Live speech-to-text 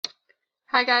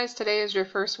Hi guys, today is your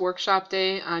first workshop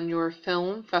day on your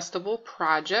film festival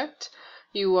project.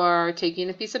 You are taking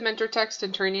a piece of mentor text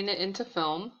and turning it into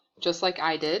film, just like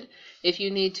I did. If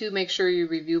you need to, make sure you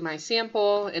review my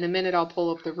sample. In a minute I'll pull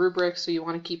up the rubric, so you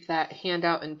want to keep that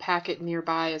handout and packet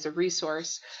nearby as a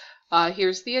resource.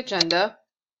 Here's the agenda.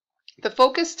 The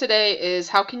focus today is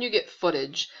how can you get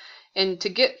footage? And to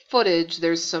get footage,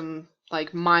 there's some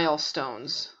like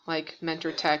milestones, like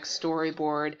mentor text,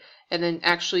 storyboard, and then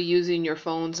actually using your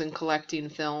phones and collecting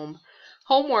film.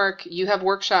 Homework, you have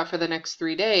workshop for the next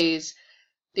 3 days.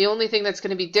 The only thing that's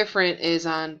going to be different is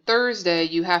on Thursday,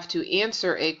 you have to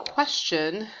answer a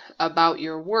question about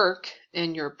your work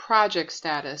and your project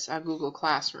status on Google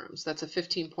Classrooms. That's a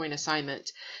 15-point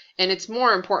assignment. And it's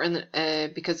more important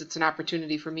because it's an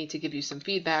opportunity for me to give you some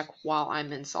feedback while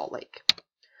I'm in Salt Lake.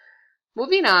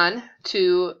 Moving on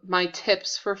to my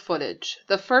tips for footage.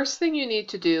 The first thing you need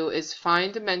to do is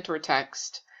find a mentor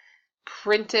text,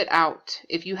 print it out.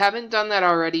 If you haven't done that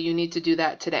already, you need to do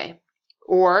that today.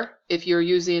 Or if you're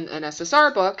using an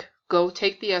SSR book, go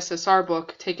take the SSR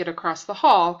book, take it across the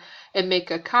hall, and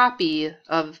make a copy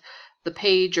of the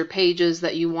page or pages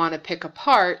that you want to pick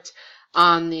apart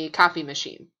on the copy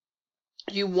machine.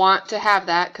 You want to have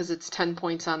that because it's 10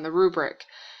 points on the rubric.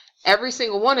 Every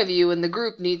single one of you in the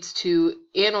group needs to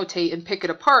annotate and pick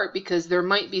it apart because there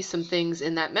might be some things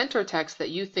in that mentor text that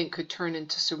you think could turn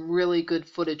into some really good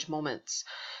footage moments.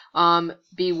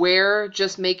 Beware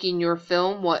just making your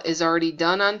film what is already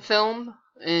done on film.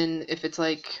 And if it's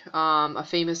like a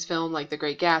famous film like The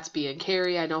Great Gatsby and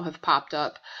Carrie, I know have popped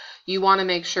up, you want to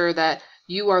make sure that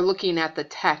you are looking at the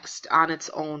text on its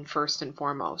own first and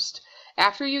foremost.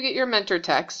 After you get your mentor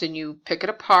text and you pick it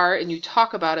apart and you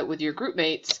talk about it with your group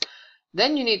mates,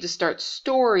 then you need to start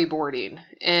storyboarding.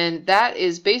 And that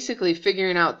is basically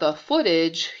figuring out the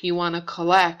footage you want to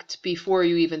collect before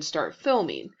you even start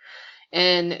filming.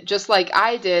 And just like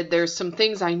I did, there's some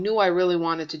things I knew I really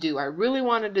wanted to do. I really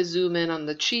wanted to zoom in on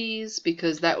the cheese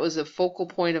because that was a focal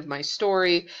point of my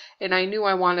story. And I knew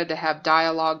I wanted to have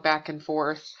dialogue back and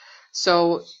forth.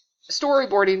 So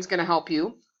storyboarding is going to help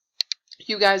you.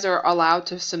 You guys are allowed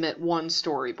to submit one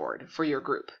storyboard for your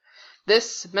group.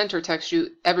 This mentor text,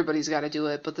 everybody's got to do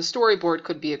it, but the storyboard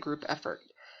could be a group effort.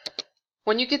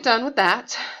 When you get done with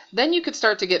that, then you could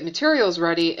start to get materials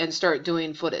ready and start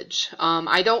doing footage.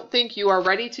 I don't think you are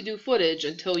ready to do footage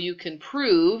until you can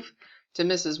prove to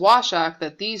Mrs. Washak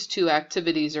that these two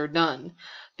activities are done.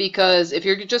 Because if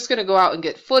you're just going to go out and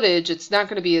get footage, it's not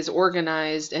going to be as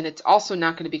organized, and it's also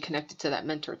not going to be connected to that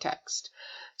mentor text.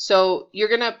 So you're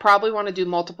going to probably want to do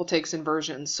multiple takes and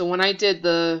versions. So when I did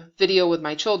the video with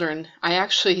my children, I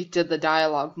actually did the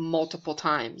dialogue multiple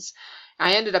times.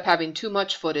 I ended up having too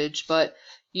much footage, but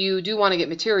you do want to get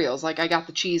materials. Like I got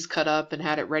the cheese cut up and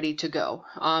had it ready to go.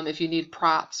 If you need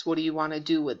props, what do you want to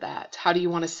do with that? How do you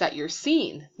want to set your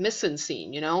scene? Mise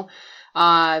scene, you know?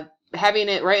 Having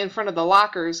it right in front of the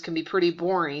lockers can be pretty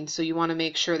boring, so you want to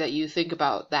make sure that you think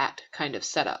about that kind of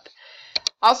setup.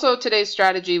 Also, today's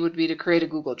strategy would be to create a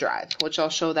Google Drive, which I'll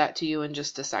show that to you in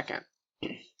just a second.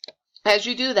 As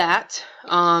you do that,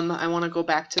 I want to go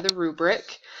back to the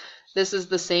rubric. This is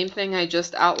the same thing I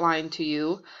just outlined to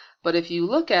you, but if you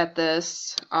look at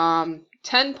this, 10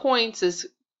 points is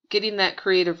getting that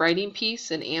creative writing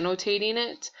piece and annotating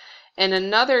it, and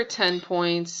another 10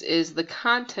 points is the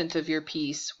content of your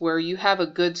piece where you have a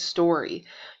good story.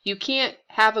 You can't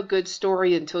have a good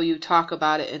story until you talk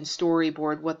about it and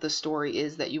storyboard what the story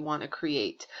is that you want to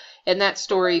create. And that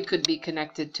story could be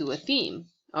connected to a theme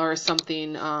or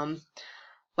something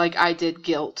like I did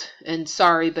guilt and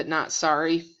sorry but not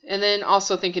sorry. And then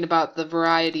also thinking about the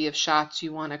variety of shots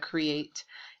you want to create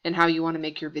and how you want to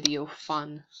make your video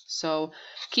fun. So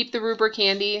keep the rubric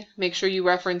handy. Make sure you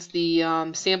reference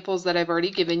the samples that I've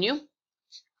already given you.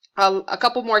 A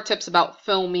couple more tips about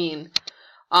filming.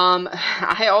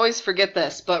 I always forget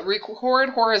this, but record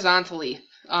horizontally.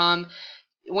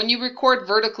 When you record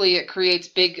vertically, it creates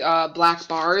big black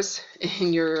bars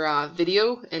in your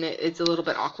video, and it's a little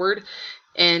bit awkward.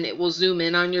 And it will zoom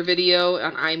in on your video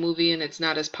on iMovie, and it's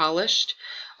not as polished.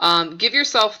 Give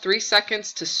yourself 3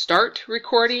 seconds to start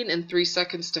recording and 3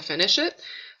 seconds to finish it.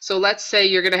 So let's say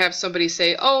you're going to have somebody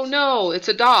say, "Oh no, it's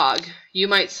a dog." You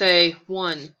might say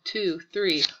 1, 2,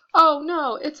 3. "Oh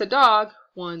no, it's a dog."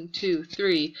 1, 2,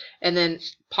 3, and then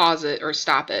pause it or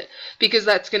stop it, because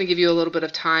that's going to give you a little bit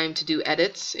of time to do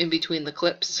edits in between the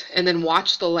clips, and then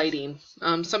watch the lighting.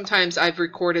 Sometimes I've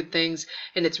recorded things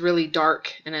and it's really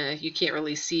dark and you can't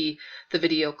really see the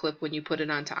video clip when you put it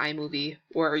onto iMovie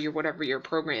or whatever your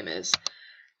program is.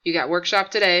 You got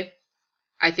workshop today.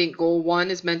 I think goal 1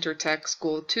 is mentor text,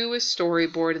 goal 2 is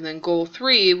storyboard, and then goal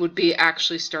 3 would be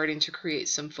actually starting to create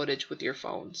some footage with your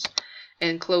phones.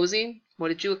 In closing, what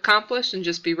did you accomplish? And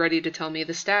just be ready to tell me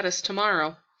the status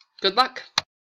tomorrow. Good luck!